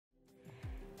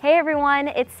Hey everyone,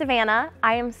 it's Savannah.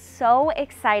 I am so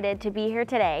excited to be here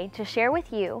today to share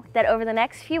with you that over the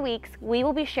next few weeks, we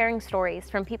will be sharing stories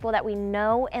from people that we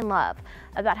know and love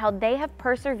about how they have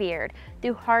persevered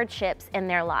through hardships in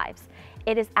their lives.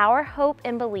 It is our hope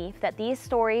and belief that these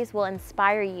stories will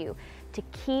inspire you to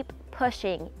keep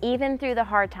pushing even through the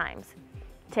hard times.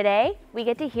 Today, we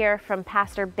get to hear from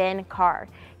Pastor Ben Carr.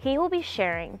 He will be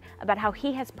sharing about how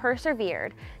he has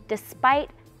persevered despite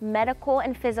medical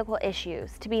and physical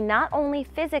issues to be not only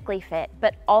physically fit,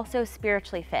 but also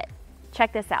spiritually fit.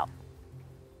 Check this out.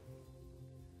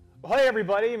 Well, hey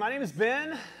everybody, my name is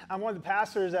Ben. I'm one of the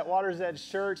pastors at Water's Edge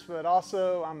Church, but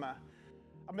also I'm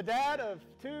a dad of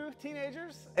two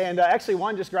teenagers, and actually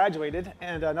one just graduated,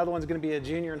 and another one's going to be a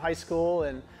junior in high school.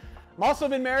 And I've also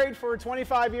been married for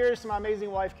 25 years to my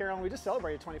amazing wife, Carolyn. We just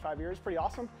celebrated 25 years, pretty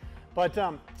awesome. But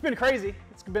it's been crazy.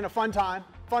 It's been a fun time,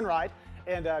 fun ride.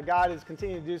 And God is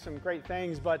continuing to do some great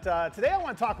things. But today I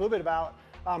want to talk a little bit about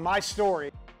my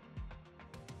story.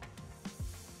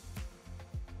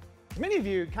 Many of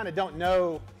you kind of don't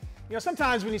know,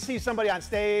 sometimes when you see somebody on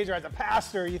stage or as a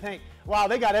pastor, you think, wow,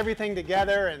 they got everything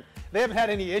together and they haven't had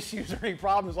any issues or any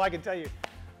problems. Well, I can tell you,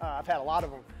 I've had a lot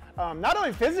of them. Not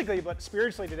only physically, but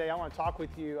spiritually today, I want to talk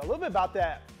with you a little bit about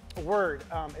that word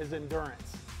is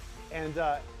endurance. And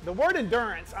the word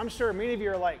endurance, I'm sure many of you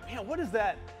are like, man, what does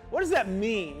that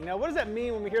mean? What does that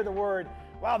mean when we hear the word,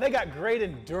 wow, they got great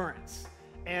endurance?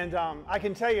 And I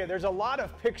can tell you, there's a lot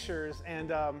of pictures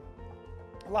and a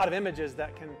lot of images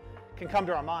that can come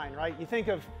to our mind, right? You think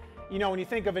of, when you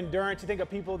think of endurance, you think of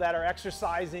people that are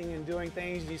exercising and doing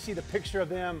things, and you see the picture of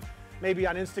them maybe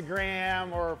on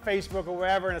Instagram or Facebook or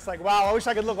wherever, and it's like, wow, I wish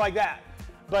I could look like that.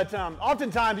 But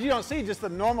oftentimes you don't see just a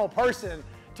normal person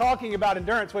talking about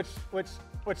endurance,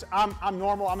 which I'm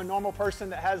normal. I'm a normal person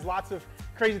that has lots of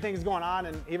crazy things going on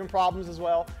and even problems as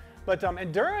well. But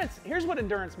endurance, here's what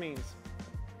endurance means.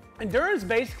 Endurance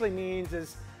basically means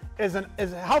is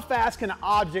how fast can an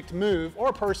object move or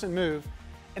a person move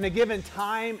in a given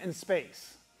time and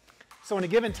space. So in a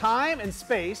given time and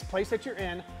space, place that you're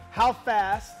in, how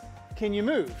fast can you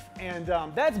move? And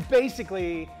that's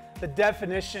basically the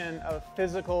definition of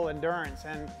physical endurance.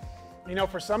 And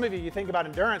for some of you, you think about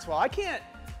endurance, well, I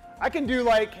can do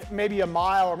like maybe a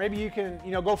mile, or maybe you can,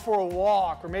 go for a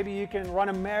walk, or maybe you can run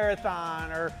a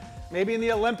marathon, or maybe in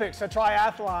the Olympics, a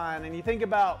triathlon. And you think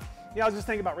about, I was just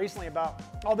thinking about recently about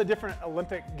all the different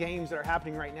Olympic games that are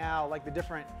happening right now, like the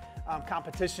different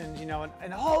competitions,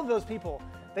 and all of those people,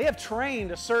 they have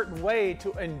trained a certain way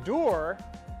to endure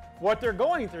what they're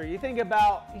going through. You think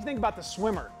about the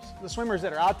swimmers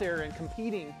that are out there and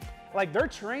competing, like they're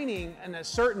training in a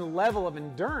certain level of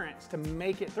endurance to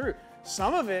make it through.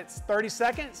 Some of it's 30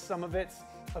 seconds, some of it's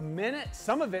a minute,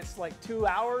 some of it's like 2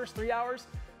 hours, 3 hours.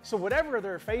 So whatever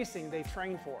they're facing, they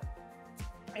train for.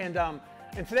 And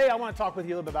today I want to talk with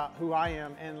you a little bit about who I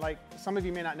am. And like some of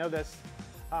you may not know this.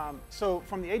 So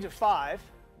from the age of 5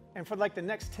 and for like the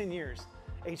next 10 years,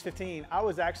 age 15, I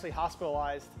was actually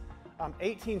hospitalized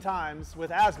 18 times with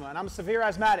asthma. And I'm a severe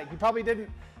asthmatic. You probably didn't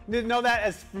know that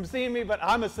as from seeing me, but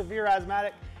I'm a severe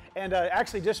asthmatic. And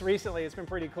actually just recently, it's been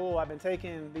pretty cool. I've been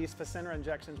taking these Spartan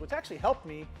injections, which actually helped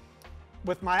me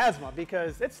with my asthma,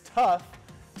 because it's tough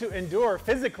to endure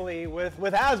physically with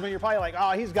asthma. You're probably like,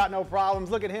 oh, he's got no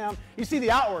problems. Look at him. You see the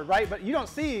outward, right? But you don't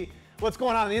see what's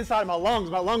going on the inside of my lungs.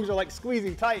 My lungs are like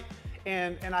squeezing tight.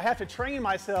 And I have to train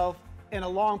myself in a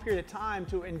long period of time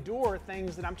to endure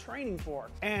things that I'm training for.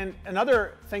 And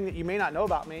another thing that you may not know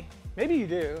about me, maybe you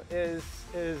do, is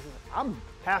I'm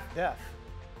half deaf.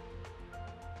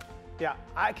 Yeah,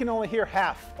 I can only hear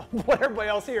half of what everybody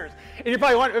else hears. And you're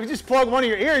probably wondering, if you just plug one of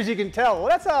your ears, you can tell. Well,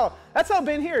 that's how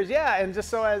Ben hears, yeah. And just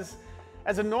so as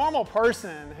a normal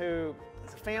person who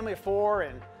is a family of 4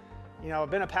 and,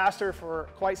 I've been a pastor for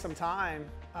quite some time,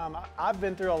 I've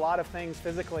been through a lot of things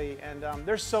physically, and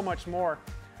there's so much more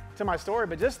to my story.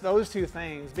 But just those two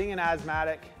things, being an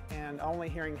asthmatic and only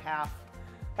hearing half,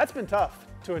 that's been tough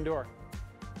to endure.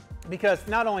 Because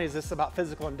not only is this about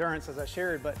physical endurance, as I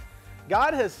shared, but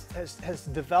God has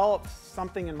developed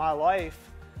something in my life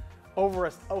over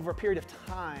a period of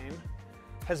time,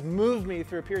 has moved me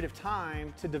through a period of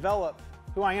time to develop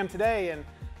who I am today. And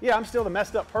yeah, I'm still the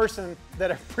messed up person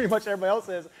that pretty much everybody else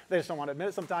is. They just don't want to admit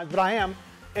it sometimes, but I am.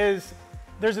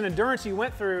 There's an endurance you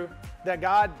went through that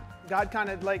God kind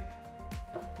of like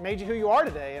made you who you are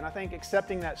today. And I think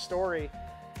accepting that story.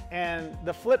 And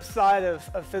the flip side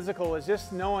of physical is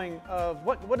just knowing of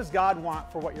what does God want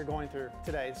for what you're going through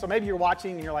today. So maybe you're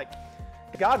watching and you're like,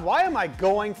 God, why am I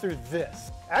going through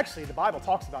this? Actually, the Bible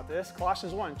talks about this.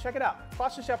 Colossians 1, check it out.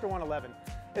 Colossians chapter 1:11.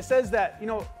 It says that,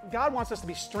 God wants us to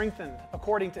be strengthened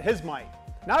according to his might.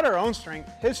 not our own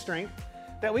strength, His strength,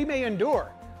 that we may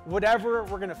endure whatever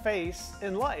we're going to face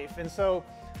in life. And so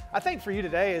I think for you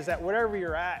today is that whatever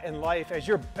you're at in life, as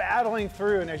you're battling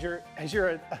through and as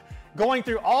you're going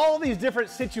through all these different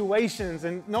situations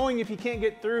and knowing if you can't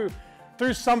get through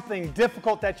something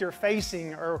difficult that you're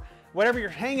facing, or whatever you're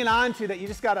hanging on to that you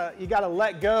gotta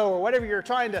let go, or whatever you're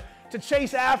trying to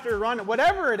chase after, run,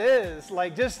 whatever it is,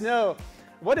 like, just know,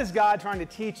 what is God trying to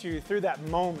teach you through that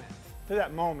moment,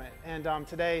 And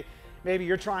today, maybe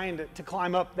you're trying to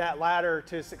climb up that ladder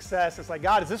to success. It's like,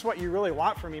 God, is this what you really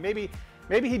want from me? Maybe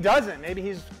He doesn't. Maybe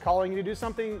He's calling you to do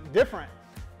something different.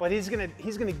 But He's gonna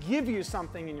give you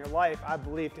something in your life, I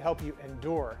believe, to help you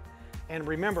endure. And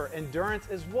remember, endurance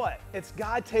is what? It's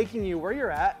God taking you where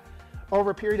you're at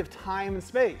over a period of time and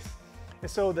space. And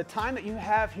so the time that you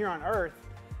have here on earth,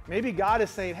 maybe God is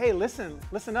saying, hey, listen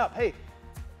up. Hey,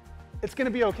 it's going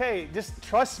to be okay. Just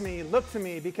trust me, look to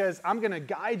me, because I'm going to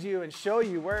guide you and show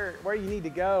you where you need to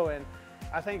go. And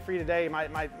I think for you today,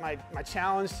 my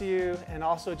challenge to you, and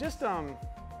also just some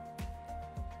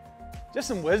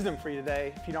wisdom for you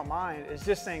today, if you don't mind, is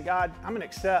just saying, God, I'm going to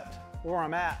accept where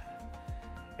I'm at.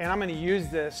 And I'm going to use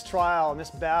this trial and this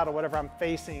battle, whatever I'm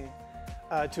facing,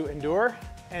 to endure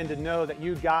and to know that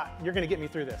you're going to get me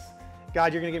through this.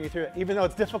 God, you're going to get me through it. Even though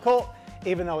it's difficult,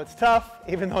 even though it's tough,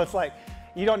 even though it's like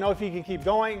you don't know if you can keep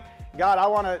going, God, I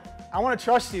want to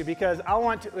trust you, because I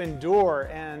want to endure.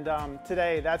 And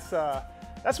today, that's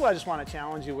what I just want to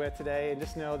challenge you with today, and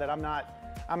just know that I'm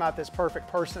not this perfect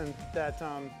person that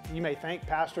you may think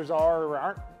pastors are or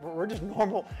aren't. We're just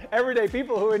normal, everyday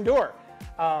people who endure.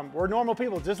 We're normal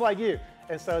people just like you.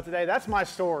 And so today, that's my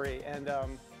story. And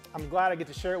I'm glad I get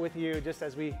to share it with you, just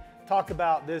as we talk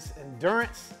about this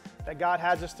endurance that God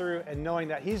has us through, and knowing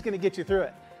that He's going to get you through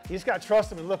it. You just got to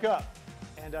trust Him and look up,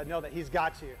 and know that He's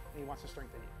got you and He wants to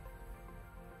strengthen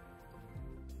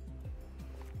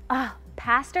you.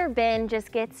 Pastor Ben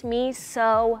just gets me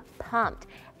so pumped.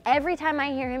 Every time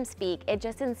I hear him speak, it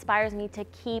just inspires me to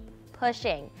keep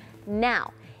pushing.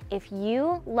 Now, if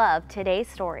you love today's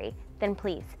story, then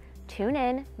please tune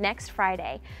in next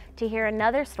Friday to hear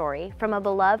another story from a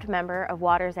beloved member of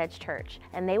Water's Edge Church,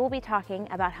 and they will be talking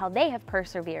about how they have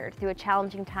persevered through a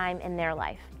challenging time in their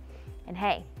life. And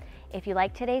hey, if you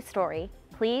like today's story,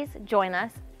 please join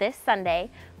us this Sunday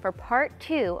for part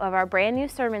 2 of our brand new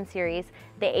sermon series,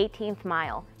 The 18th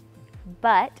Mile.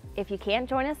 But if you can't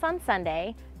join us on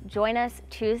Sunday, join us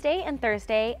Tuesday and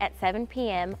Thursday at 7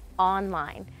 p.m.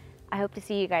 online. I hope to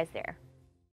see you guys there.